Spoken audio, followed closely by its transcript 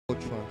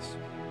utterance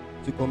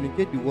to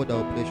communicate the word that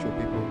will bless your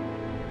people.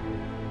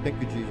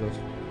 Thank you, Jesus.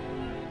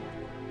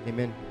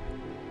 Amen.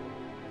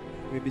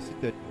 You may be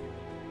seated.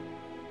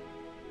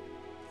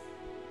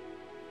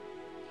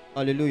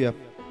 Hallelujah.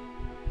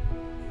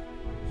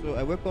 So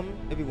I welcome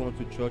everyone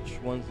to church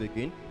once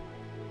again,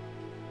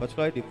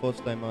 particularly the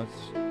first timers.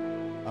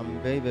 I'm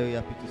very, very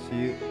happy to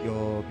see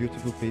your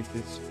beautiful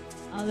faces.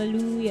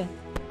 Hallelujah.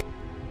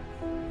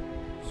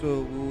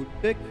 So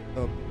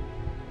um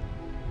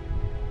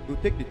we'll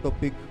take the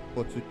topic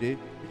for today,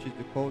 which is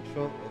the culture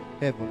of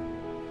heaven,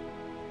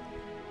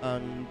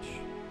 and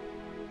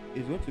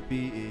it's going to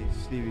be a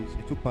series,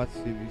 a two-part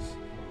series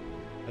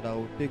that I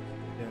will take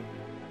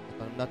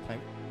at another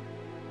time.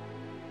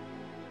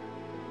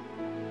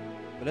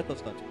 But let us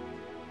start.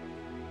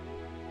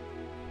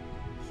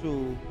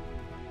 So,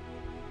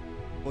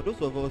 for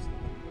those of us,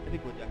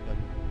 everybody actually,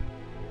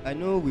 I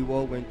know we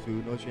all went to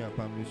nursery and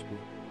primary school,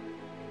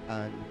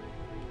 and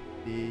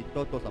they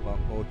taught us about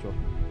culture.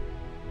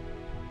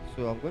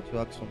 So I'm going to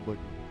ask somebody,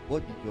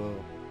 what did your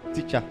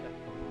teacher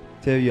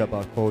tell you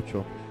about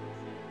culture?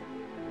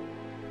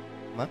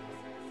 Ma?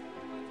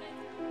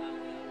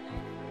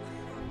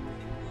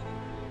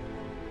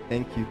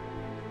 Thank you.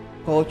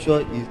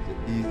 Culture is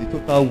the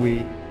total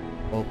way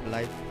of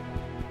life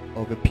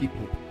of a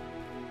people.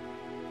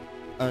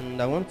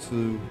 And I want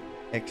to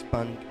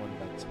expand on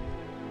that.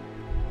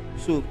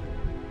 So,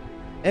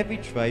 every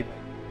tribe,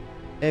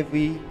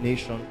 every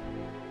nation,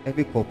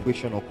 every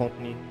corporation or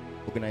company,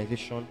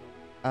 organization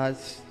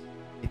has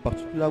a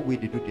particular way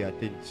they do their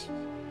things.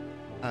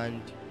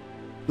 And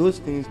those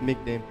things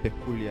make them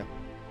peculiar.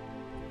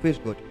 Praise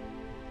God.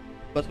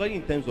 Particularly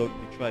in terms of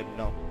the tribe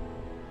now.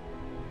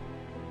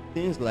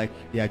 Things like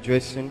their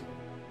dressing,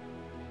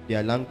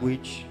 their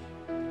language,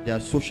 their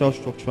social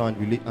structure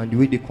and the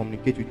way they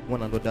communicate with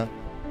one another,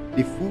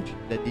 the food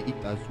that they eat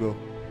as well.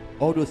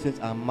 All those things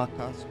are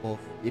markers of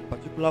a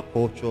particular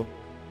culture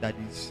that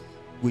is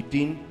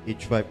within a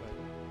tribe.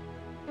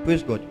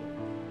 Praise God.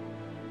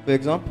 For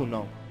example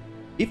now,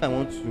 if I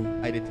want to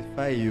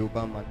identify a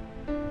Yoruba man,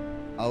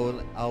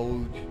 I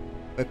would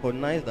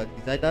recognize that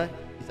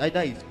it's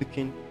either he's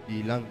speaking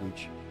the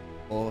language,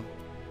 or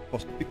for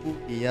some people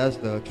he has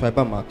the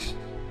tribal marks,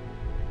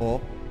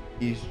 or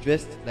he's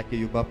dressed like a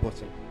Yoruba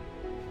person.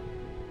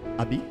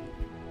 Abi?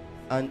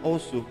 And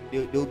also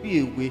there will be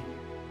a way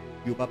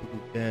Yoruba people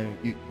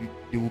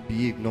they will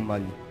behave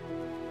normally.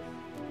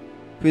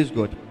 Praise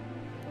God.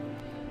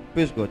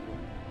 Praise God.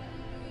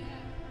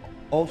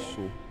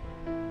 Also,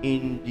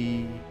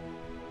 in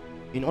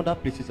other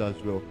places as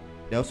well,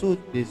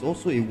 there's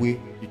also a way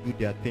they do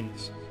their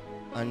things,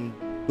 and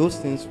those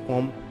things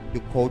form the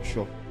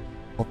culture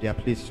of their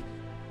place.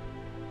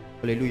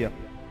 Hallelujah.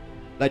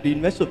 Like the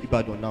University of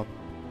Ibadan now,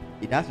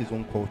 it has its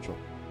own culture.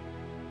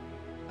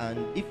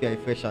 And if you're a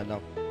fresher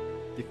now,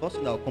 the first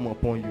thing that will come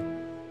upon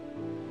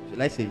you,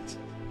 shall I say it?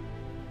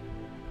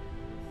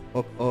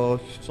 Or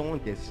someone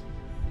guess?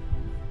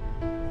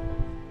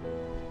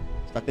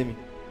 Start me.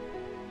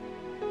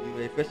 You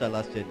were a fresher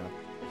last year now.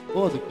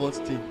 What was the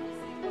first thing?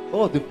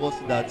 What was the first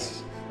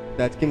thing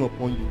that came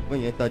upon you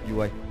when you entered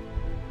UI?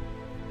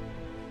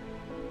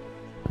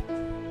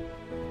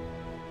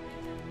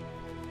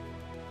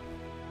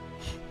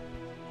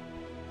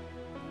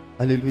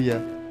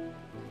 Hallelujah.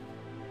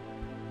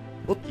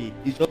 Okay,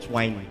 it's just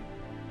whining.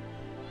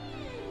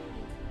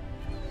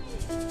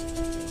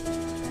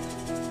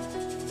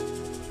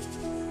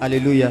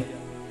 Hallelujah.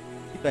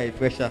 If I a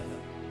fresher,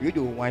 you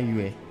don't whine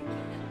you.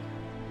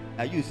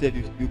 And you said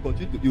you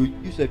continue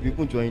to you said you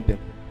even join them.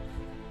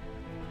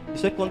 The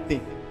second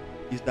thing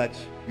is that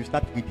you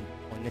start reading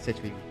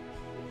unnecessarily.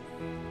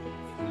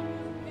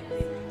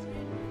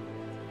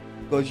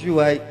 Because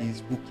UI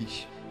is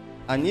bookish.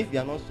 And if you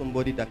are not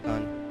somebody that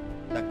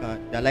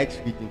likes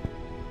reading,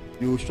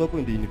 you will struggle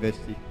in the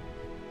university.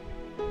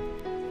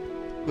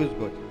 Praise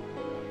God.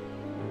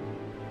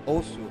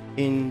 Also,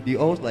 in the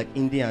halls like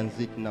India and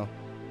Zik now,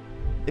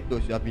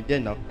 because you have been there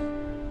now,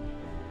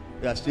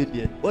 you are still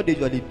there. What do you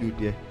usually do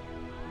there?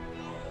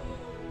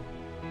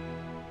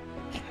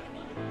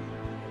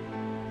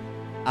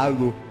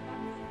 Arrow.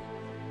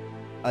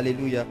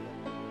 Hallelujah.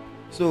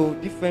 So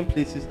different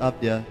places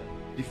have their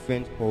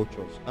different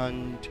cultures,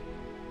 and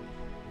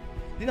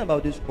the thing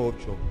about this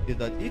culture is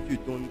that if you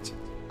don't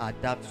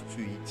adapt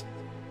to it,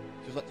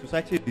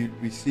 society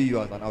will see you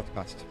as an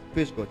outcast.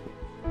 Praise God.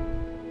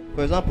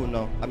 For example,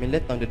 now I'm a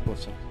left-handed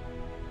person,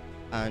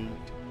 and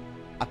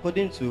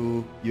according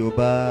to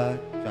Yoruba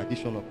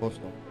tradition or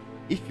custom,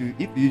 if you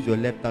use your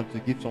left hand to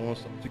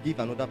give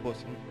another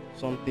person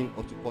something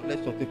or to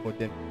collect something for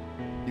them,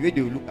 the way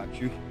they will look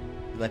at you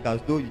is like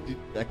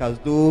as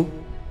though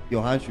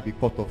your hand should be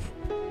cut off.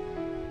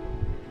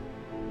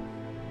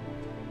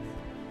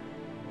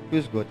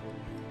 Praise God.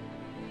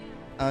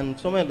 And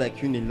somewhere like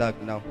Unilag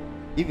now,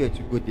 if you were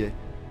to go there,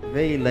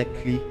 very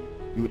likely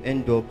you would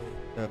end up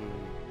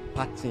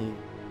partying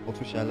or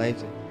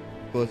socializing,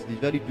 because they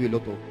usually do a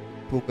lot of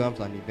programs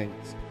and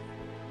events.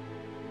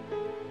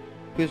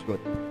 Praise God.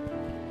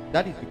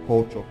 That is the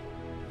culture.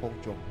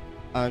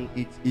 And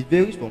it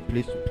varies from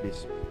place to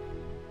place.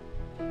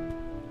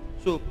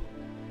 So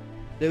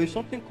there is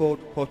something called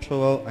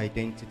cultural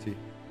identity,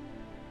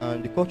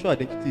 and the cultural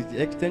identity is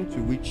the extent to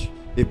which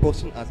a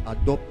person has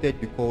adopted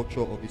the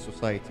culture of the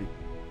society.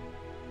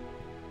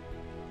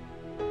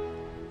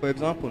 For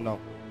example, now,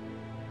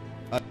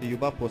 as a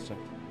Yoruba person,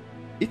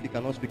 if you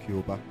cannot speak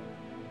Yoruba,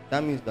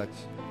 that means that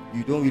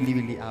you don't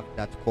really have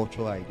that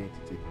cultural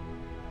identity.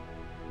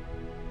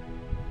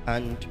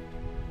 And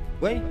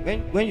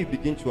when you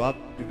begin to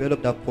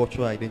develop that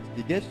cultural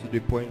identity, it gets to the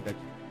point that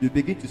you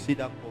begin to see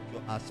that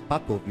culture as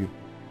part of you.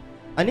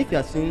 And if you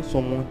are seeing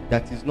someone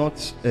that is not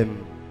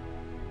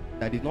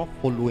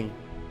following,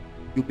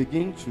 you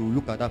begin to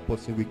look at that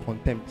person with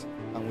contempt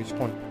and with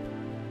scorn.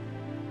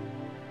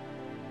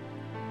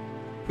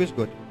 Praise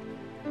God.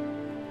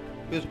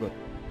 Praise God.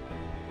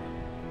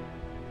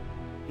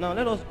 Now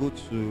let us go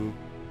to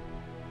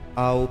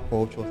how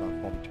cultures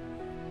are formed.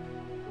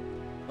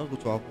 Let's go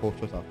to how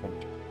cultures are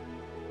formed.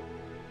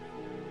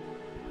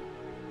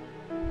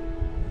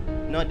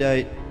 Now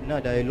there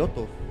are a lot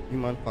of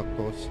human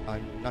factors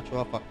and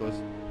natural factors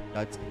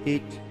that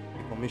aid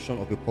the formation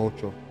of a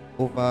culture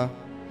over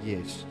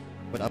years.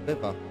 But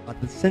however, at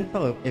the center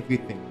of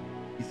everything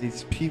is a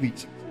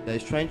spirit that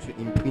is trying to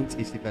imprint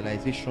a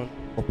civilization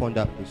upon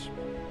that place.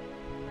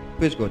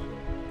 Praise God.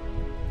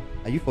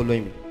 Are you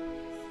following me?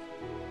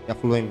 You are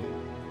following me?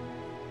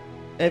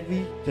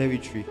 Every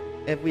territory,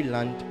 every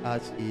land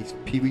has a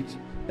spirit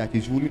that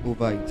is ruling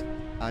over it,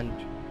 and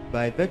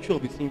by virtue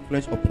of its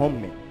influence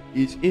upon men,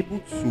 is able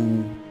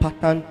to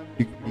pattern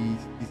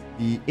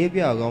the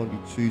area around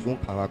it to his own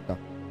character.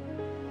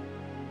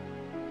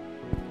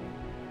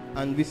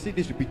 And we see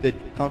this repeated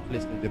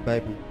countless in the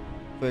Bible.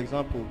 For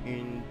example,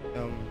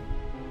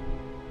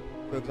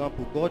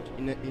 God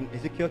in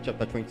Ezekiel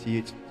chapter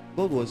 28,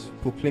 God was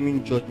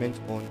proclaiming judgment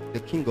on the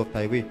king of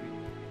Tyre,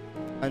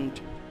 and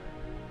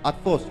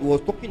at first he was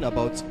talking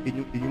about a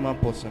human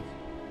person,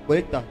 but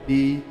later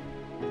the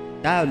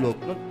dialogue,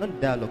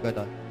 not dialogue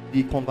rather,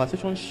 the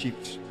conversation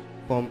shifts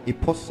from a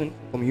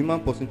human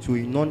person to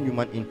a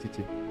non-human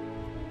entity.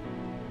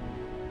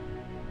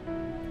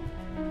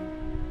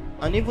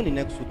 And even in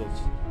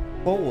Exodus,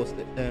 God was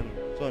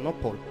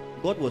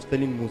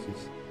telling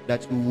Moses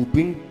that he will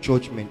bring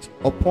judgment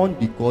upon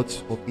the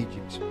gods of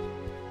Egypt.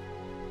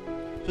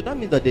 So that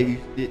means that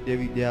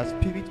there are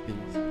spirit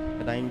beings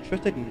that are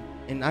interested in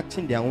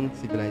enacting their own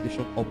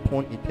civilization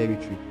upon a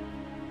territory,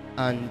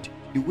 and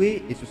the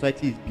way a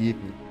society is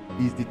behaving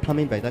is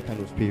determined by that kind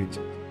of spirit.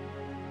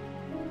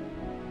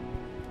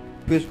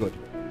 Praise God.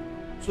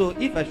 So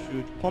if I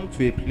should come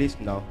to a place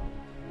now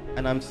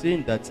and I'm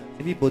saying that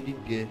everybody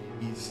there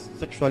is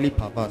sexually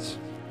perverse,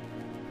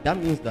 that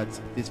means that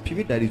the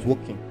spirit that is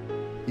working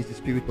is the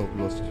spirit of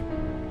lust.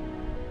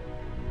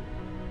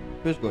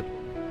 Praise God.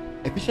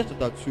 Ephesians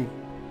chapter 2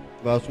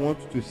 verse 1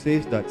 to 2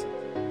 says that,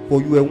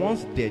 for you were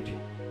once dead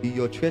in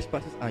your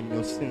trespasses and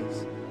your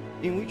sins,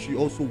 in which you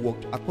also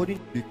walked according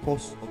to the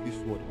course of this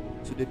world,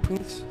 to the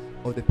prince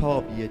of the power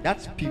of the air,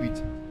 that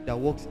spirit that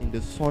works in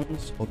the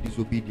sons of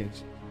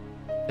disobedience.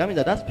 That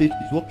means that spirit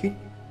is working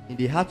in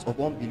the hearts of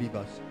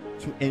unbelievers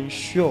to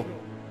ensure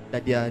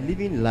that they are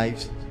living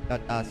lives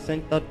that are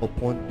centered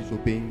upon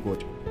disobeying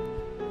God.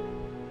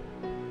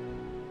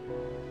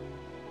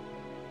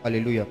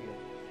 Hallelujah.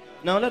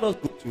 Now let us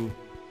go to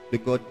the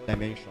God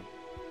dimension.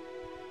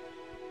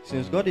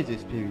 Since God is a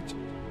spirit,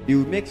 it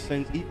will make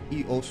sense if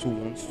he also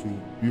wants to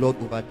lord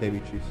over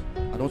territories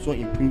and also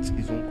imprint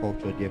his own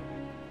culture there.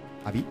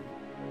 Abi?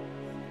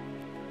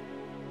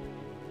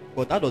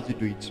 But how does he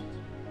do it?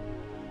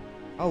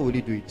 How will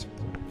he do it?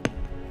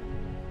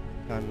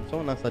 Can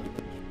someone answer the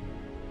question?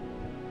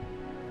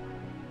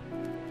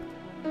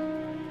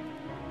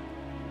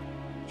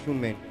 True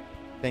men.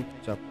 Thank you,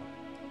 chapter.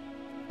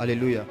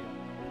 Hallelujah.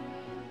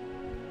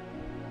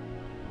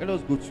 Let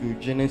us go to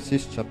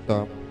Genesis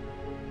chapter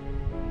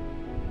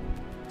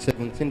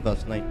 17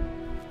 verse 9.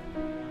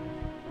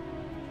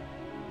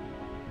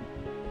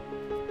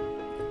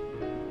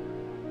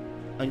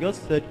 And God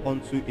said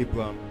unto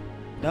Abraham,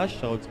 Thou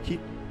shalt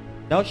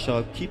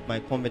keep my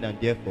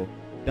covenant, therefore,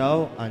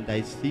 thou and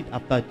thy seed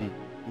after thee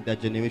in their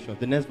generations.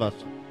 The next verse.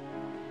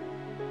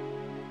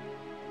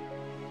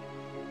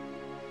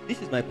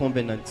 This is my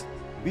covenant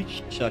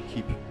which shall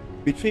keep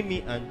between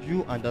me and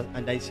you and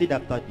thy seed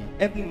after thee.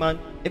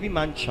 Every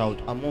man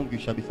child among you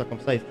shall be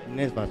circumcised. The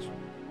next verse.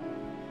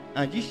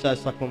 And ye shall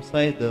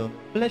circumcise the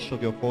flesh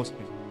of your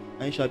foreskin,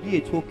 and it shall be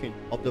a token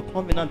of the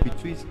covenant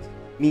betwixt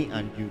me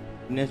and you.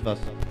 The next verse.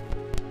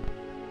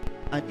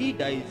 And he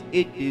that is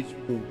 8 days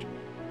old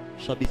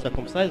shall be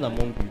circumcised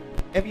among you,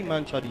 every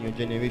man child in your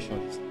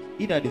generations.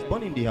 He that is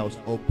born in the house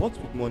or bought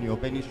with money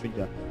of any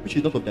stranger, which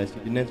is not of thy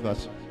seed. The next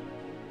verse.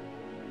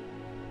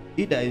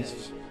 He that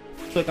is...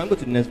 So I can go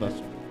to the next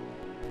verse.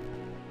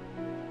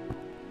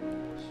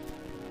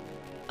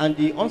 And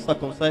the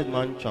uncircumcised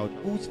man child,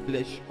 whose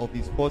flesh of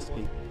his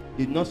foreskin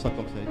is not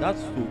circumcised, that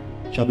soul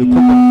shall be cut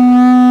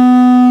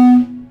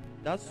off.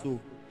 That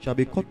soul shall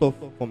be cut off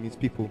from his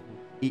people.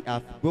 He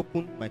hath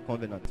broken my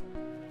covenant.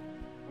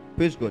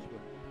 Praise God.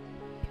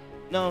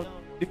 Now,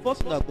 the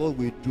first thing that God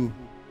will do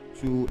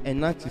to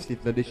enact his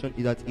civilization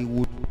is that he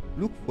would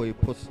look for a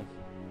person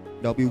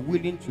that will be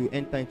willing to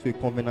enter into a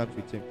covenant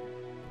with him.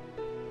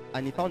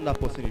 And he found that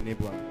person in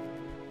Abraham.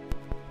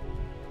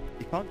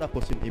 He found that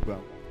person in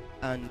Abraham.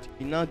 And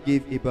he now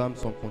gave Abraham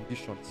some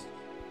conditions.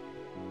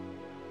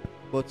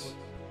 But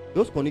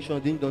those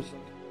conditions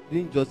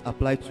didn't just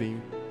apply to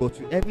him, but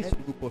to every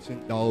single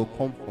person that will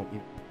come from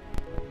him.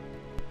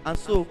 And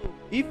so,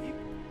 if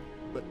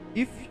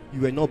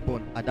you were not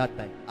born at that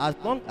time, as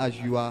long as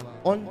you were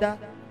in the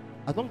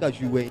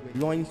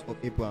loins of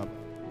Abraham,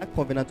 that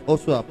covenant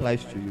also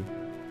applies to you.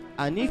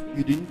 And if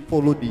you didn't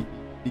follow the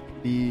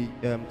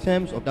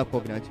terms of that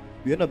covenant,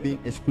 you end up being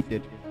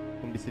excluded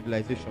from the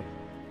civilization.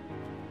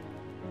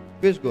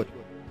 Praise God.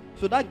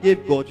 So that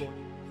gave God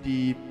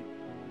the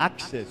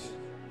access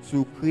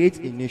to create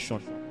a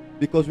nation,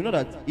 because we know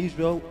that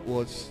Israel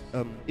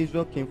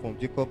came from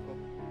Jacob.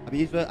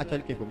 Israel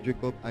actually came from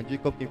Jacob, and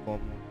Jacob came from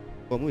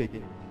who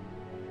again?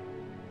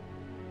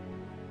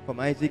 From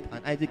Isaac,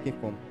 and Isaac came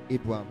from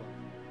Abraham.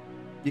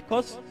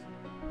 Because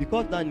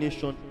that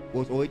nation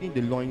was already in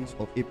the loins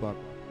of Abraham,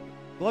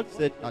 God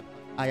said that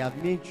I have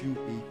made you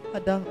a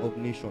father of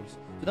nations.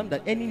 So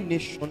that any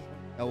nation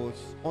that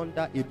was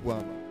under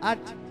Abraham had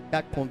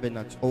that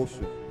covenant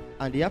also,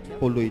 and they have to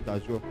follow it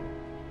as well.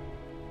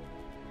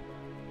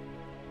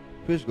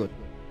 Praise God.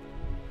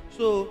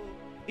 So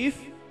if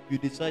you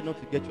decide not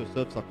to get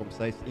yourself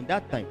circumcised in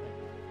that time,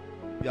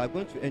 you are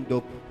going to end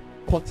up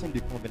cutting the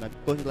covenant,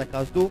 because it's like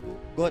as though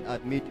God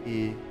had made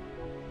a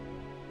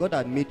what's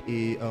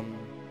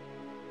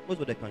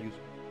what I can use?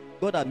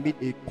 God had made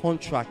a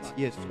contract.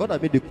 Yes, God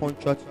had made a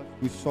contract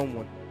with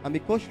someone, and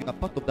because you are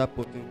part of that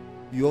person,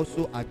 you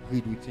also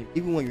agreed with him,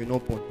 even when you're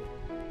not born.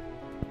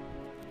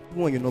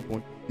 Even when you're not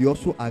born, you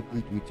also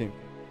agreed with him.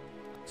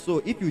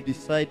 So if you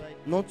decide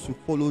not to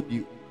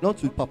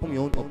perform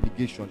your own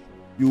obligation,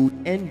 you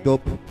would end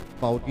up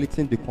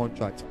violating the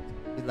contract.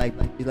 It's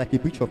like a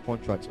breach of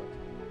contract.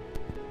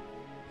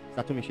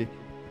 Satomi,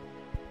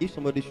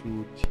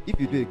 if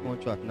you do a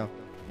contract now,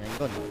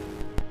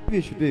 if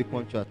you should do a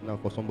contract now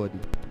for somebody,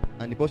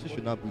 and the person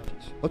should not breach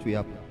it, what will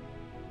happen?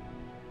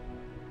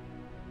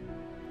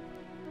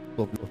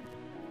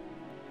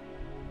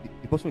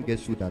 The person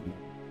gets sued, Abby.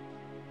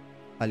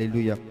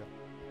 Hallelujah.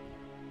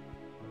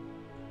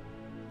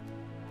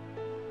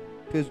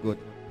 Praise God.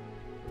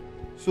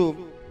 So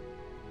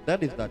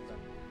that is that.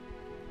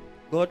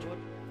 God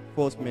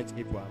first met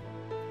Abraham,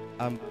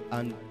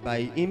 and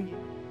by him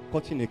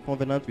cutting a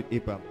covenant with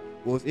Abraham,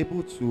 was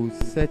able to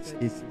set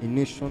a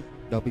nation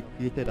that will be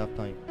created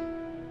after him.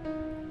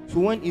 So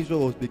when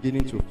Israel was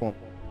beginning to form,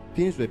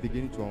 things were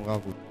beginning to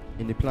unravel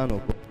in the plan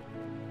of God.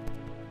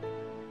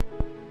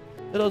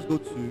 Let us go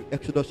to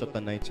Exodus chapter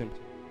 19,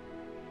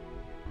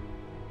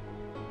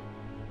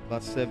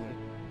 verse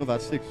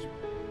 6.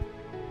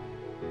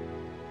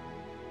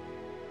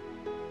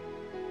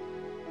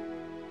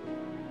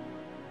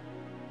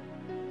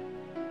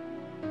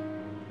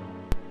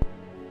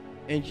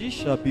 And ye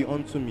shall be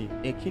unto me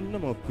a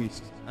kingdom of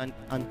priests and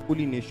an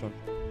holy nation.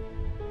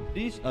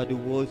 These are the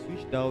words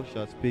which thou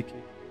shalt speak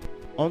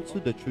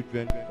unto the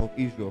children of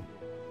Israel.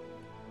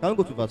 Can we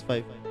go to verse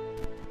 5?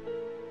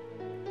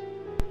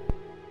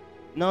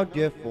 Now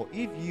therefore,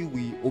 if ye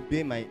will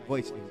obey my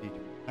voice indeed,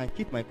 and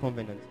keep my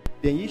covenant,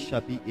 then ye shall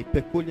be a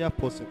peculiar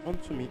person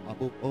unto me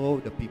above all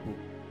the people,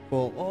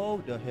 for all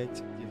the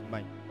earth is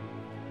mine.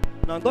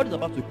 Now God is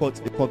about to cut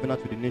the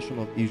covenant with the nation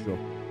of Israel,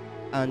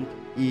 and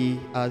he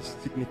has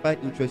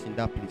signified interest in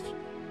that place.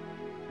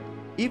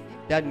 If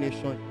that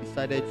nation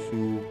decided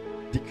to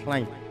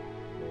decline,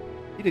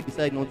 if they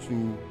decide not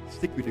to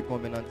stick with the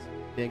covenant,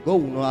 then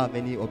God will not have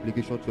any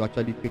obligation to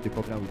actually break the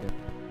covenant with them.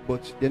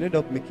 But they ended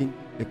up making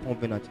a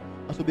covenant,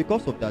 and so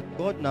because of that,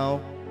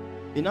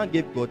 he now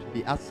gave God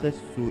the access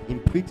to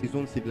imprint his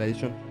own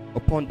civilization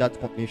upon that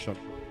nation.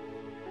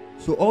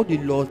 So all the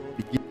laws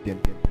he gave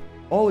them,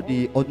 all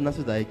the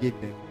ordinances that he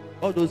gave them,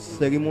 all those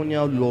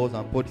ceremonial laws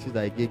and policies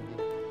that he gave them,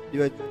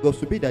 was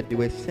to be that they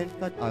were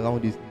centered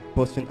around his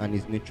person and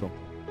his nature.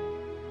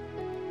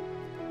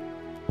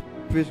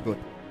 Praise God.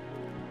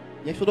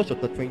 In Exodus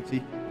chapter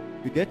 20,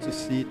 you get to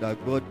see that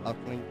God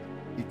applying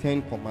the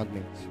 10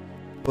 commandments.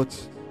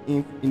 But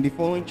in the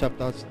following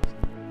chapters,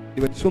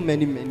 there were so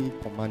many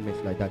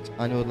commandments like that.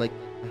 And I was like,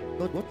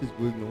 God, what is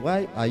going on?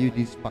 Why are you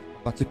this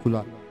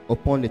particular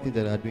upon the things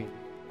that they are doing?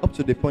 Up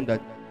to the point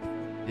that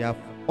they are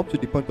up to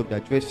the point of their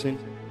dressing,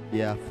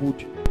 their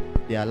food,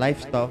 their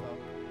lifestyle,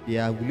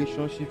 their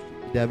relationships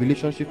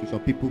with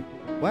some people.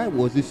 Why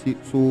was this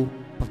so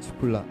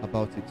particular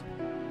about it?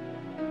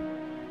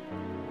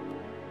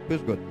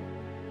 Praise God.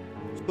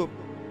 So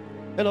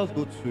let us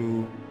go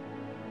to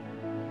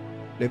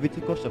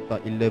Leviticus chapter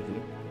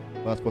 11,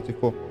 verse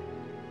 44.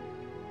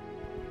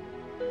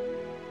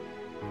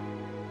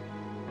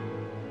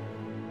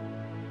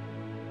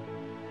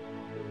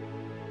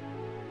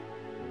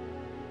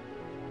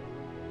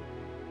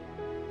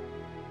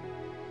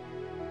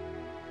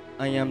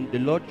 I am the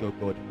Lord your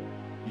God.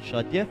 You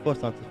shall therefore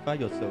sanctify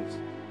yourselves,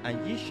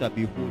 and ye shall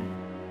be holy,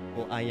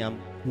 for I am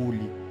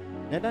holy.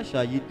 Neither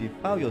shall ye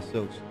defile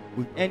yourselves,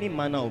 with any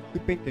manner of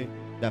creeping thing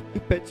that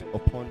creepeth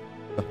upon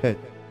the earth.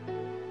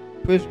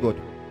 Praise God.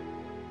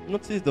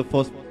 Notice the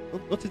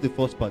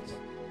first part.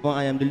 For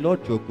I am the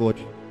Lord your God.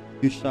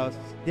 You shall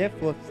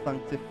therefore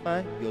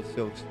sanctify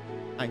yourselves,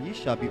 and ye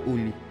shall be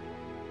holy,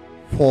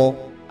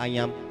 for I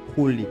am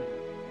holy.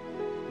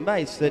 Remember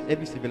I said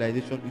every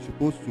civilization is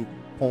supposed to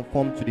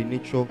conform to the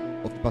nature of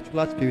the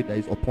particular spirit that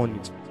is upon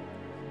it.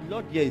 The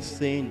Lord here is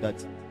saying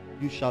that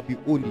you shall be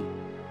holy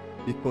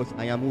because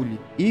I am holy.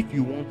 If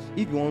you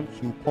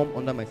want to come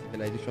under my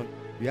civilization,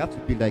 you have to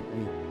be like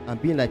me,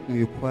 and being like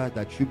me requires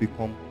that you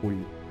become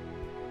holy.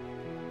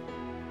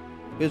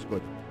 Praise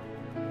God.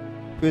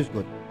 Praise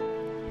God.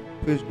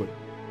 Praise God.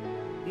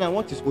 Now,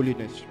 what is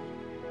holiness?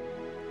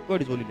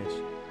 What is holiness?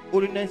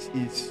 Holiness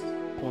is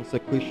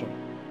consecration.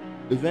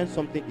 It's when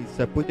something is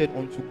separated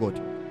unto God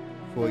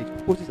for its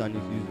purposes and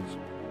its uses.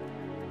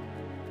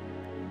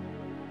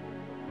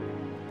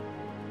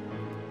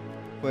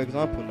 For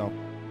example, now,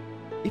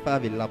 if I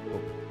have a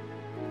laptop,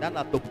 that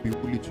laptop will be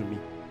holy to me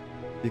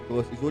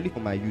because it's only for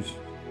my use,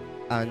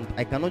 and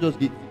I cannot just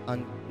give,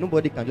 and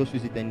nobody can just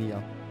use it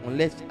anyhow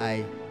unless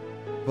I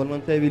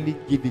voluntarily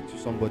give it to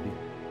somebody.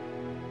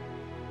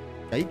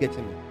 Are you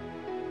getting me?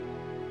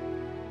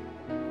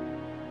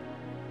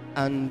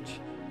 And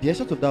the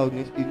essence of that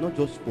holiness is not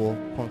just for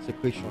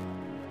consecration,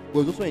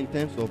 but it's also in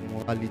terms of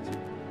morality.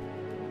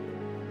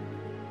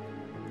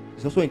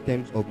 It's also in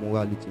terms of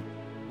morality.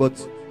 But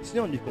see,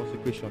 on the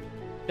consecration,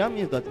 that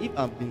means that if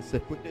I've been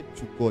separated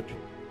to God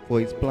for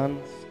His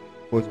plans,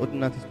 for His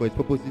ordinances, for His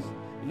purposes,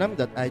 that means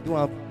that I don't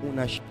have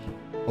ownership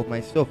of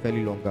myself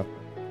any longer.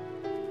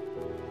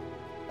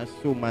 And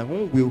so my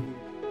own will,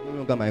 no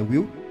longer my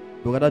will,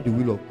 but rather the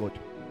will of God.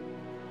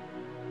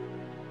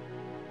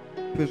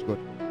 Praise God.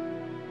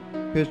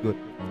 Praise God.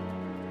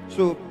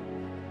 So,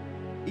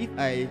 if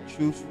I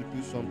choose to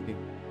do something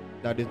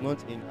that is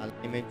not in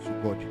alignment to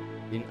God,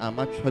 then I'm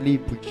actually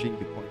breaching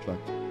the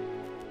contract.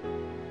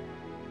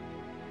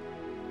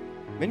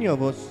 Many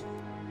of us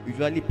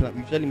usually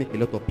make a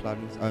lot of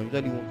plans and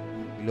usually want to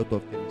do a lot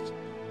of things,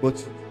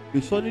 but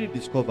we suddenly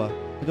discover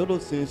that all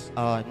those things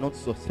are not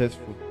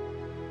successful.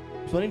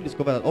 We suddenly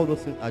discover that all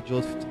those things are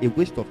just a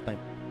waste of time.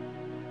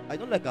 I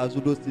don't like as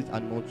though those things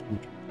are not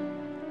good,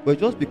 but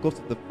just because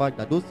of the fact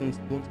that those things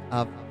don't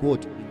have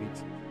God in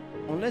it.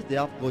 Unless they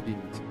have God in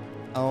it,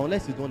 and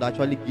unless He don't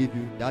actually give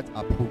you that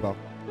approval,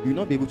 you will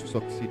not be able to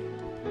succeed.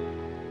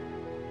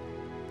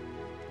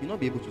 You will not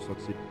be able to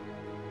succeed.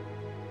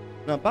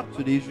 Now, back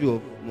to the issue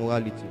of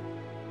morality.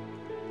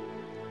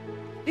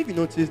 If you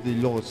notice the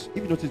laws,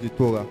 if you notice the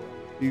Torah,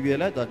 you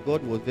realize that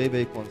God was very,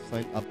 very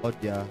concerned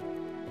about the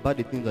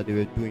things that they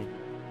were doing.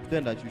 He told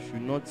them that you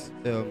should not.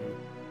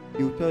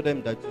 He will tell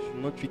them that you should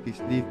not treat a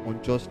slave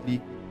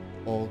unjustly,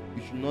 or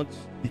you should not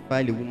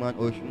defile a woman,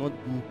 or you should not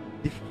do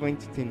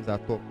different things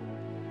at all.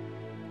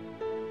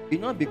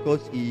 It's not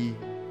because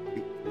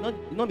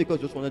not because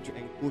he just wanted to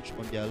encroach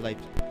on their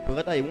lives, but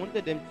rather He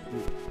wanted them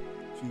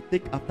to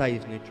take after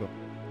His nature.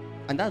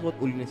 And that's what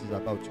holiness is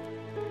about.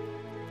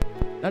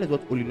 That is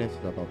what holiness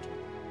is about.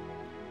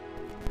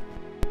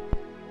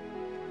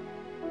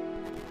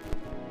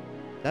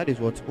 That is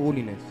what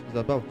holiness is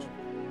about.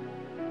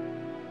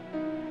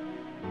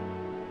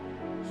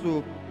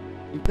 So,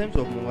 in terms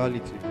of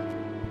morality,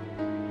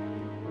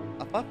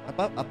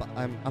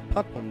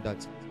 apart from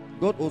that,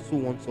 God also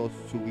wants us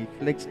to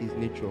reflect His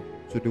nature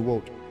to the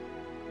world.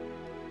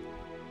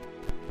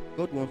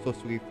 God wants us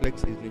to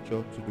reflect His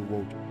nature to the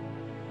world.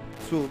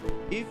 So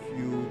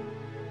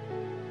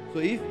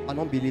if an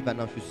unbeliever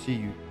now should see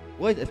you,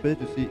 what is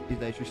expected to see is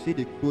that you should see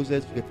the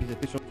closest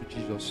representation to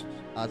Jesus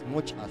as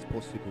much as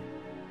possible.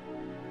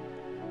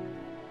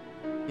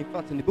 In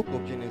fact, in the book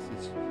of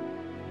Genesis,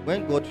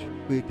 when God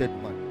created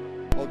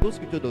man, although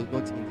scripture does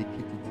not indicate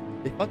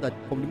it, the fact that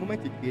from the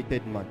moment He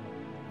created man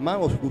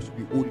was supposed to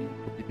be holy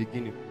from the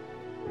beginning.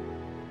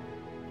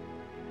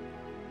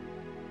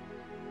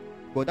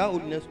 But that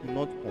holiness will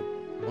not come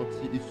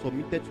until it is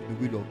submitted to the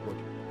will of God.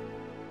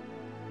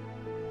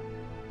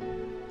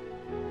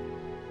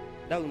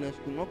 That holiness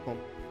will not come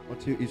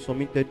until it is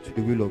submitted to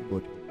the will of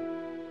God.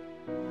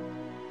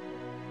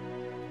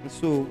 And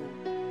so,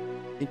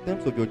 in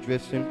terms of your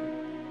dressing,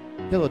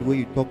 in terms of the way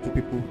you talk to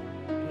people,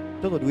 in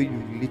terms of the way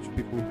you relate to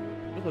people,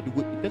 in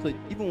terms of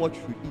even what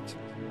you eat,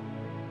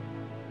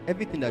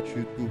 everything that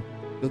you do,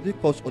 does it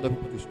cause other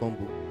people to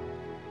stumble?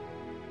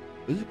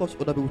 Does it cause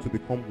other people to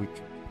become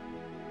weak?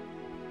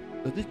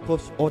 Does it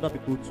cause other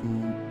people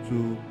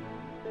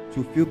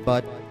to feel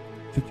bad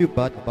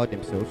about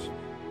themselves?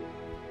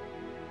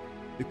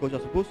 Because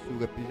you're supposed to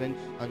represent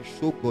and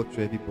show God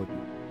to everybody.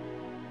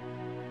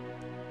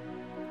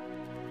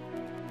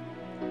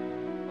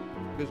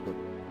 Praise God.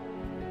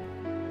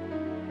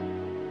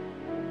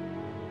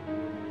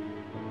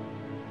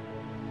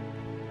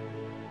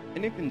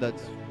 Anything that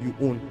you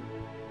own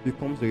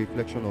becomes a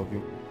reflection of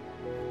you.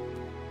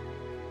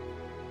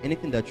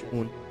 Anything that you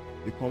own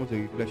becomes a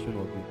reflection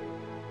of you.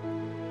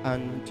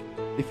 And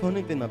the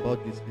funny thing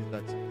about this is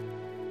that,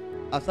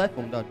 aside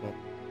from that,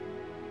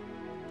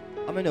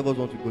 how many of us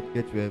want to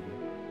get to heaven?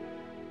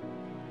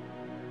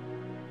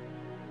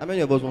 How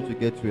many of us want to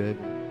get to heaven?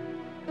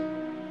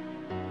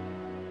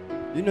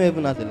 Do you know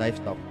heaven has a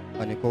lifestyle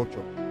and a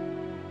culture?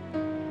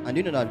 And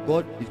you know that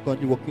God is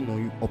currently working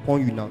on you,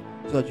 upon you now,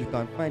 so that you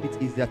can find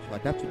it easier to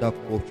adapt to that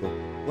culture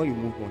when you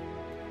move on.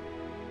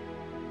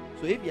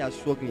 So if you are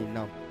struggling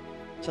now,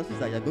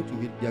 chances are you are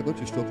going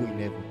to struggle in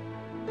heaven.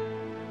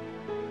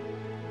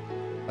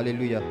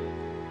 Hallelujah.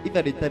 If you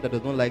are the type that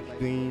does not like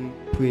doing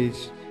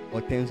praise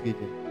or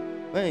thanksgiving,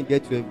 when you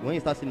get to heaven, when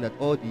you start seeing that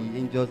all the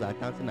angels are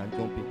dancing and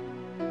jumping,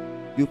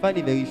 you find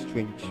it very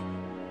strange.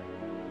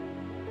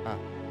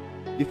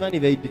 You find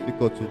it very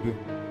difficult to do.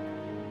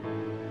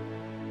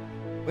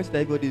 When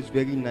everybody is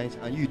very nice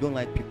and you don't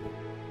like people,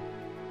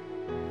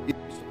 it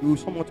will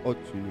somewhat odd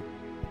to you.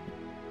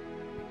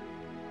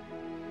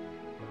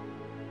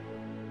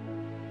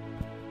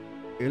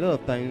 A lot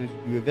of times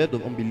you have heard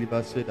of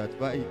unbelievers say that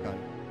why you can.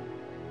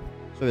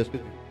 So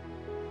excuse me.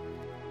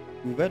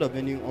 You've heard of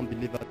any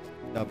unbelievers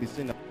that will be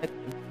saying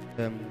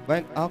that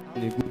why how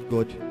can a good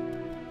God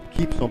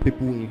keep some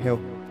people in hell?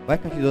 Why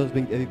can't he just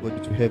bring everybody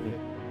to heaven?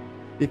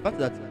 The fact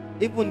that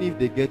even if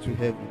they get to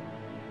heaven,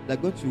 they're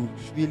going to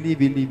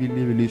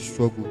really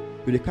struggle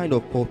with the kind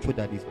of culture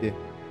that is there.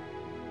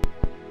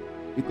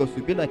 Because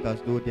you feel like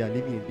as though they are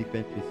living in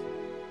different places.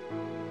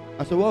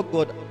 And so what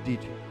God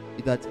did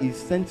is that He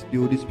sent the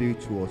Holy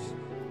Spirit to us,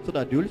 so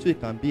that the Holy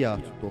Spirit can be our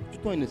tutor.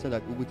 Tutor in the sense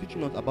that He will be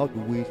teaching us about the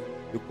ways,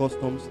 the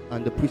customs,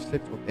 and the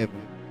precepts of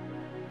heaven.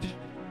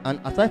 And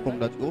aside from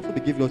that, He will also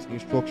be giving us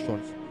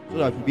instructions, so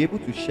that we'll be able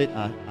to share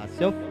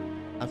ourselves,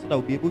 and so that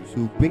we'll be able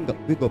to bring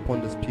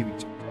upon the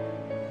Spirit.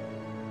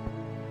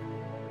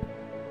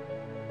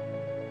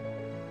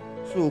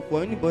 So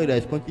for anybody that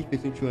is currently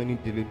facing through any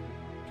delay,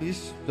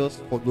 please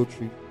just follow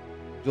through.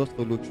 Just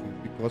follow through,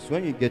 because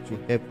when you get to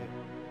heaven,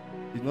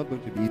 it's not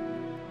going to be easy.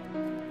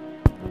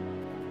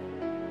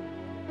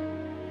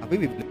 Have we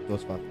been blessed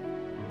thus far?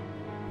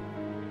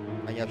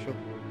 And you're sure?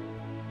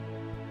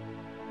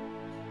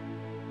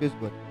 Praise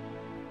God.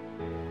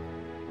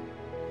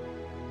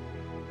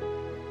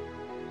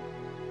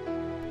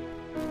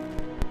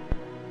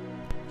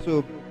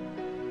 So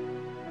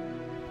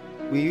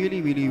we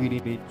really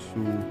need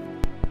to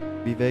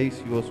be very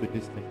serious with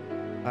this thing.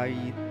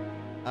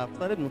 I've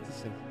started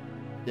noticing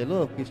there are a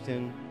lot of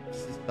Christian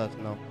sisters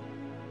now.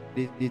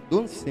 They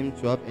don't seem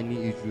to have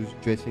any issues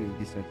dressing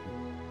indecently.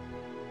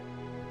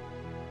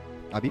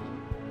 Abi?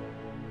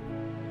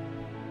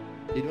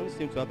 They don't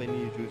seem to have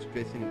any issues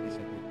dressing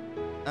indecently.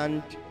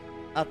 And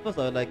at first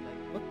I was like,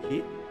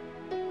 okay,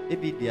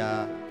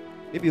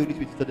 maybe Holy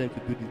Spirit told them to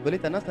do this. But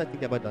later I started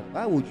thinking about that.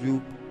 Why would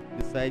you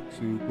decide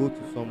to go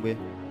to somewhere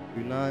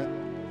you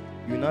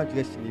now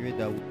dress in a way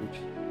that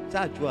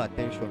would draw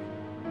attention?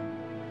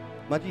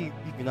 Imagine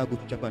if you now go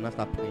to chapel and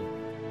start praying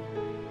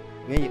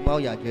while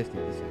you are dressed in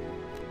this.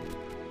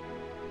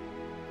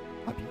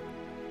 Happy.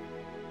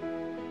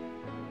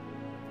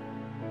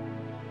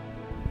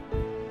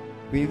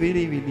 We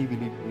really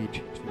need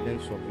to learn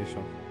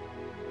submission.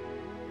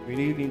 We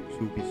really need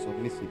to be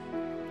submissive.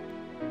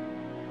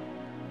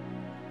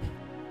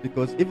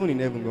 Because even in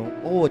heaven,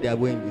 all they are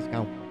wearing is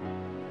gown.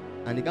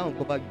 And the gown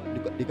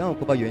will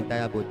cover your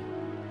entire body.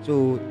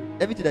 So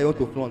everything that you want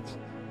to flaunt,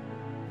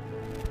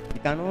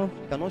 you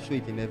cannot show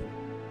it in heaven.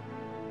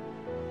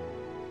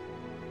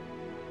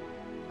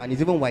 And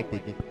it's even white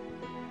again.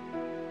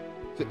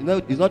 So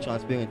it's not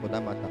transparent for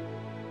that matter.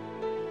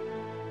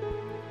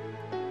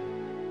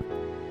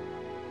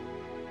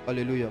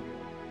 Hallelujah.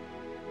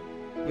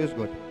 Praise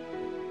God.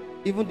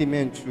 Even the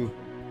men too.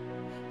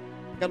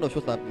 Kind of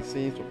shows I've been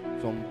seeing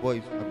some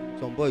boys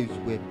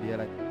where they are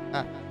like,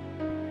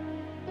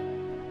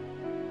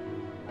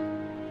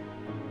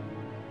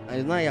 and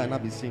it's not here and I'll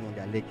be seeing on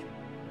their leg.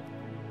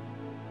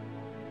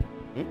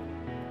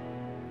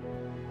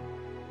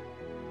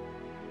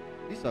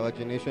 This our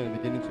generation is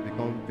beginning to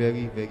become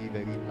very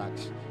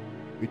lax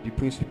with the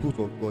principles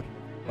of God.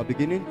 We're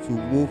beginning to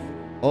move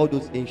all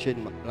those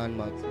ancient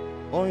landmarks,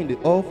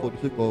 all for the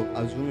sake of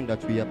assuming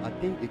that we have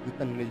attained a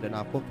greater knowledge than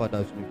our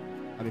forefathers knew.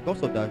 And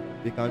because of that,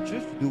 we can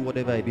choose to do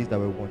whatever it is that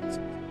we want.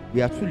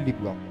 We are too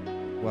liberal.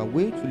 We are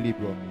way too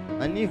liberal.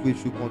 And if we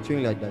should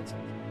continue like that,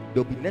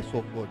 there will be less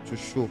of God to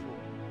show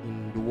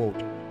in the world.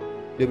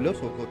 There will be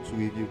less of God to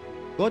reveal.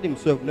 God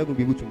Himself will never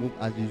be able to move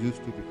as He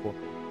used to before.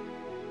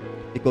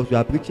 Because we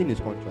are breaching His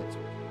contract.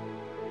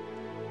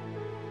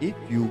 If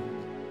you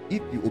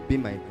obey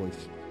my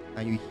voice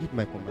and you heed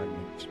my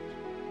commandments,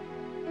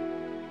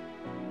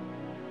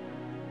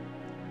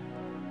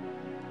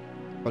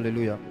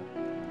 hallelujah.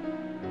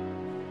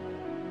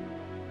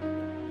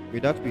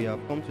 With that, we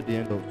have come to the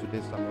end of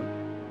today's sermon.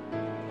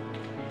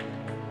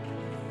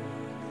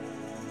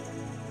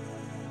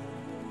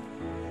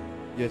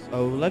 Yes, I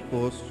would like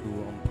for us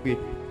to pray.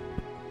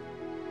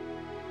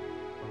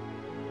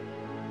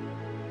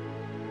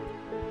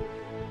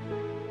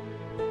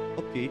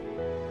 Okay,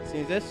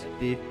 since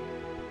yesterday,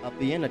 at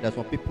the end, there are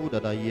some people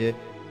that are here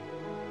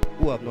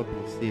who have not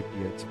been saved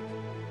yet.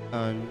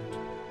 And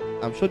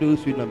I'm sure the Holy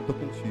Spirit will be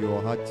talking to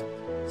your heart,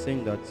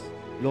 saying that,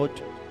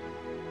 Lord,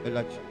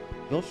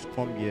 just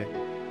come here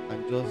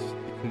and just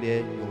declare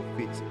your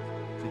faith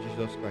to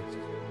Jesus Christ.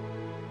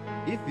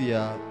 If you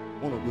are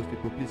one of those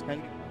people, please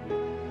kindly,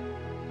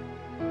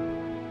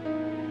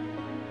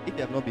 if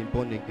you have not been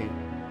born again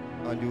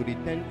and you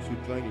intend to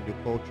join in the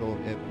culture of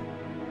heaven,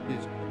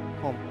 please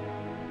come.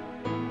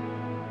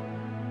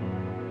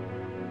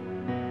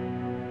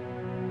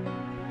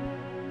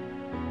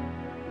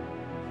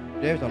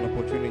 There is an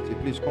opportunity,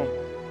 please come.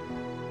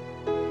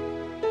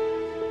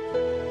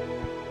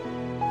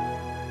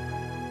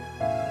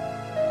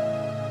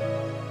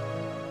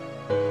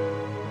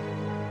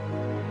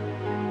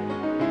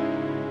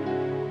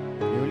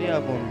 You only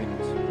have 1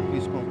 minute,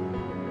 please come.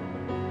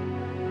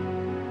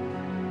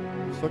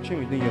 Searching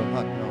within your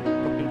heart now,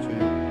 talking to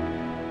you.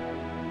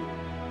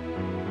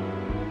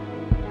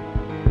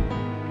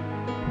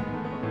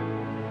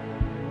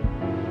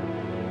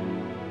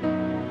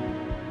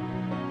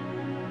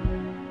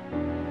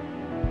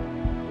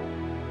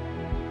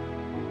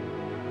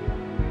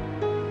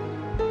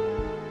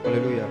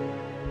 Hallelujah.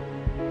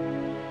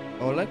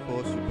 I would like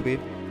for us to pray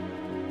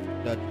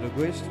that the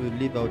grace to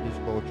live out this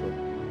culture,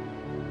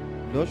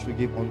 Lord should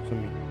give unto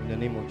me in the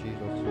name of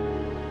Jesus.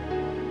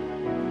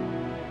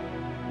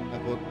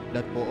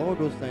 That for all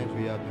those times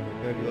we have been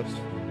rebellious,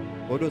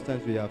 for all those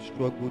times we have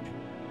struggled,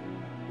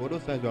 for all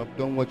those times we have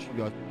done what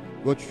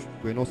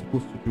we're not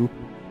supposed to do,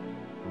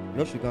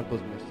 Lord should grant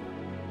us mercy.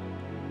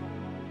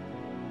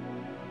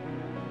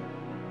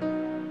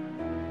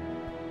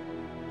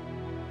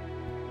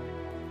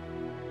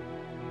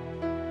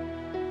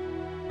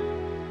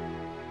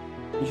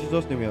 In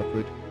Jesus' name we are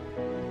prayed.